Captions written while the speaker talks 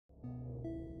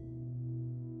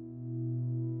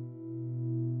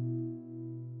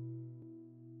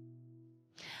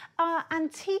Our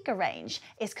Antigua range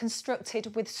is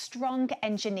constructed with strong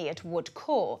engineered wood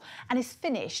core and is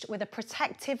finished with a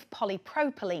protective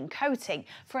polypropylene coating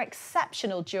for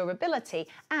exceptional durability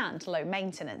and low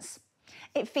maintenance.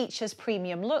 It features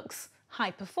premium looks, high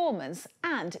performance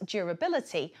and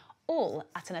durability, all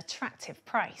at an attractive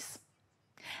price.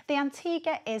 The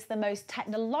Antigua is the most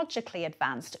technologically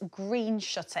advanced green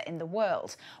shutter in the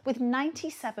world, with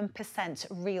 97%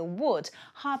 real wood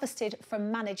harvested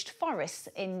from managed forests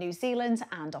in New Zealand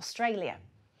and Australia.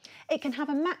 It can have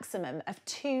a maximum of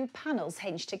 2 panels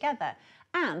hinged together,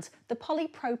 and the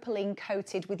polypropylene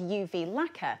coated with UV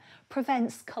lacquer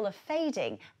prevents colour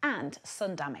fading and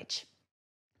sun damage.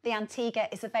 The Antigua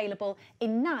is available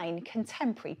in 9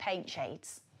 contemporary paint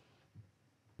shades.